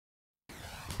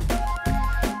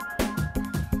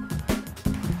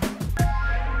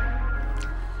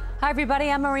Hi, everybody.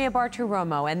 I'm Maria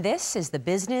Bartiromo, and this is the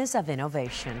Business of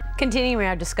Innovation. Continuing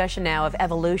our discussion now of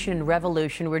evolution and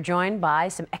revolution, we're joined by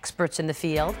some experts in the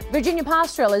field. Virginia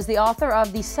Postrel is the author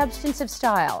of The Substance of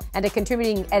Style and a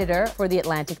contributing editor for The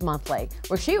Atlantic Monthly,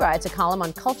 where she writes a column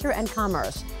on culture and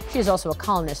commerce. She is also a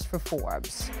columnist for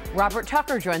Forbes. Robert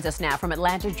Tucker joins us now from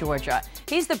Atlanta, Georgia.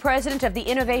 He's the president of the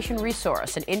Innovation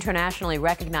Resource, an internationally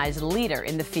recognized leader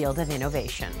in the field of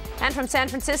innovation. And from San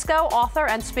Francisco, author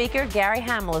and speaker Gary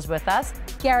Hamel is with us.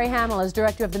 Gary Hamel is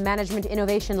director of the Management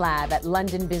Innovation Lab at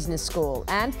London Business School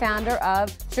and founder of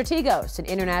Strategos, an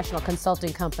international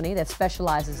consulting company that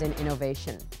specializes in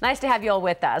innovation. Nice to have you all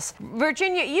with us.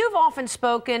 Virginia, you've often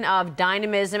spoken of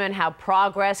dynamism and how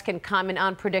progress can come in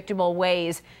unpredictable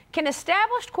ways. Can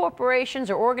established corporations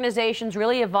or organizations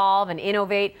really evolve and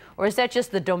innovate, or is that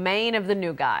just the domain of the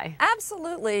new guy?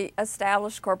 Absolutely,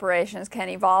 established corporations can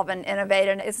evolve and innovate,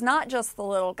 and it's not just the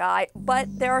little guy, but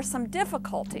there are some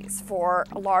difficulties for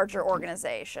a larger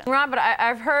organization. Robert,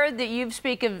 I've heard that you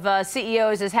speak of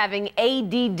CEOs as having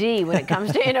ADD when it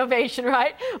comes to innovation,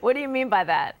 right? What do you mean by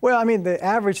that? Well, I mean, the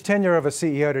average tenure of a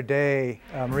CEO today,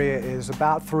 Maria, is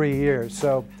about 3 years.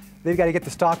 So they've got to get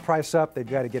the stock price up. They've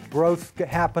got to get growth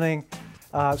happening.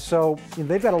 So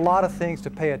they've got a lot of things to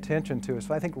pay attention to.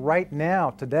 So I think right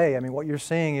now, today, I mean, what you're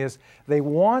seeing is they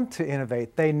want to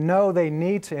innovate. They know they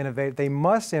need to innovate. They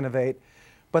must innovate.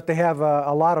 But they have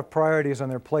a lot of priorities on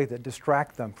their plate that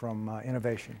distract them from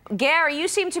innovation. Gary, you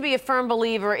seem to be a firm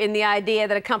believer in the idea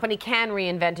that a company can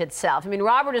reinvent itself. I mean,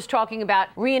 Robert is talking about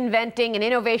reinventing and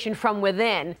innovation from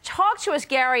within. Talk to us,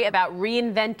 Gary, about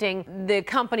reinventing the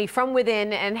company from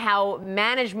within and how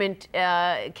management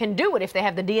can do it if they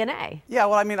have the DNA. Yeah,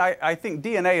 well, I mean, I think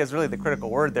DNA is really the critical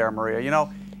word there, Maria. You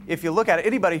know, if you look at it,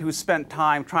 anybody who's spent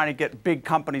time trying to get big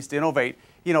companies to innovate,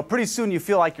 you know, pretty soon you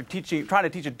feel like you're trying to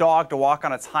teach a dog to walk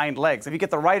on its hind legs. If you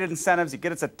get the right incentives, you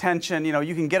get its attention, you know,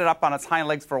 you can get it up on its hind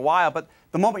legs for a while, but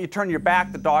the moment you turn your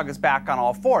back, the dog is back on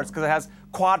all fours because it has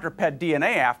quadruped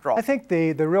DNA after all. I think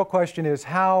the real question is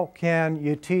how can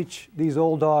you teach these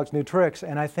old dogs new tricks?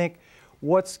 And I think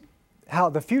how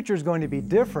the future is going to be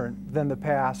different than the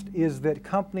past is that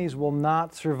companies will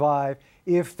not survive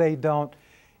if they don't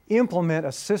implement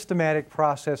a systematic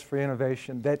process for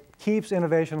innovation that keeps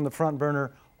innovation on the front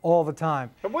burner all the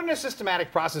time. But wouldn't a systematic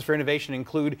process for innovation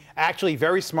include actually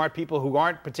very smart people who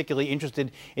aren't particularly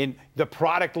interested in the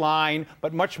product line,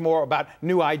 but much more about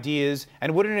new ideas?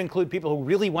 And wouldn't it include people who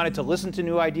really wanted to listen to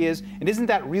new ideas? And isn't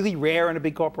that really rare in a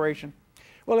big corporation?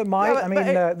 Well, it might.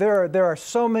 Yeah, there are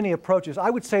so many approaches. I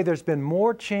would say there's been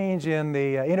more change in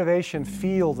the innovation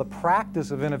field, the practice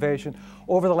of innovation,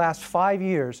 over the last 5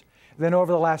 years than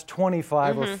over the last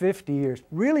 25 or 50 years.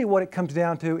 Really what it comes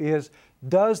down to is,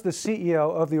 does the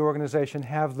CEO of the organization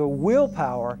have the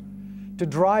willpower to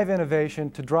drive innovation,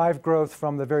 to drive growth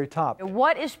from the very top?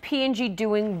 What is P&G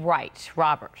doing right,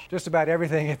 Robert? Just about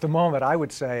everything at the moment, I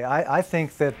would say. I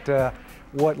think that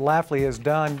what Lafley has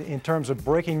done in terms of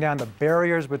breaking down the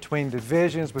barriers between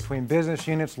divisions, between business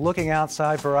units, looking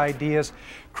outside for ideas,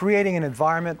 creating an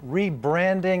environment,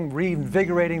 rebranding,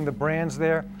 reinvigorating the brands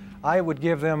there, I would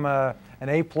give them an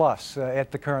A+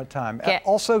 at the current time.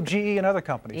 Also GE and other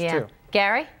companies, too.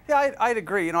 Gary? Yeah, I'd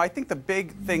agree. You know, I think the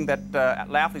big thing that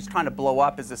Lafley's trying to blow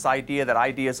up is this idea that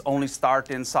ideas only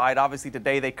start inside. Obviously,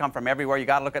 today they come from everywhere. You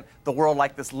got to look at the world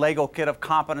like this Lego kit of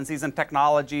competencies and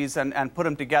technologies and put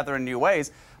them together in new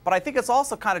ways. But I think it's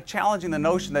also kind of challenging the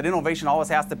notion that innovation always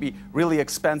has to be really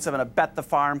expensive and a bet the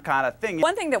farm kind of thing.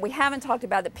 One thing that we haven't talked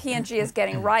about that P&G is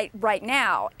getting right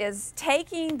now is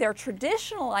taking their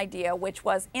traditional idea, which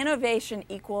was innovation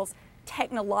equals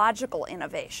technological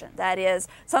innovation. That is,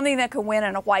 something that could win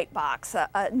in a white box,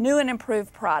 a new and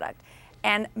improved product,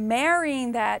 and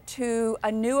marrying that to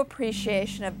a new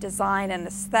appreciation of design and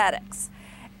aesthetics.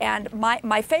 And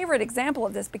my favorite example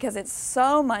of this, because it's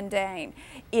so mundane,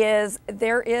 is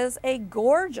there is a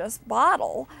gorgeous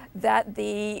bottle that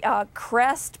the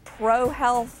Crest Pro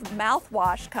Health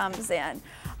mouthwash comes in.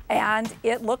 And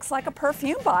it looks like a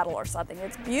perfume bottle or something.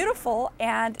 It's beautiful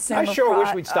and I sure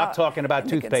wish we'd stop talking about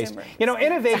toothpaste. You know,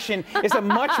 innovation is a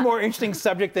much more interesting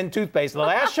subject than toothpaste. The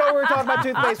last show we were talking about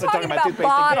toothpaste, we're talking about toothpaste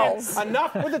bottles. again.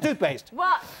 Enough with the toothpaste.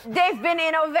 Well, they've been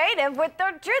innovative with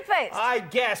their toothpaste. I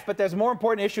guess, but there's more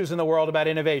important issues in the world about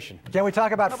innovation. Can we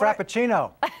talk about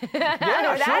Frappuccino?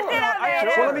 Yeah,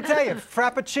 sure. Well, let me tell you,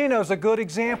 Frappuccino's a good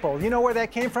example. You know where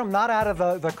that came from? Not out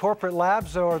of the corporate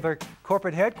labs or the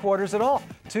corporate headquarters at all.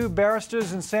 Two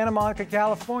baristas in Santa Monica,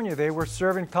 California. They were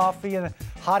serving coffee in a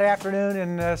hot afternoon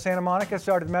in Santa Monica,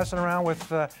 started messing around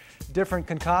with different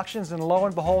concoctions, and lo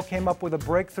and behold, came up with a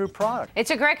breakthrough product.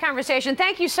 It's a great conversation.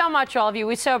 Thank you so much, all of you.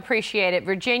 We so appreciate it.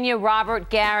 Virginia, Robert,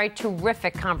 Gary,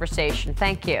 terrific conversation.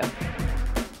 Thank you.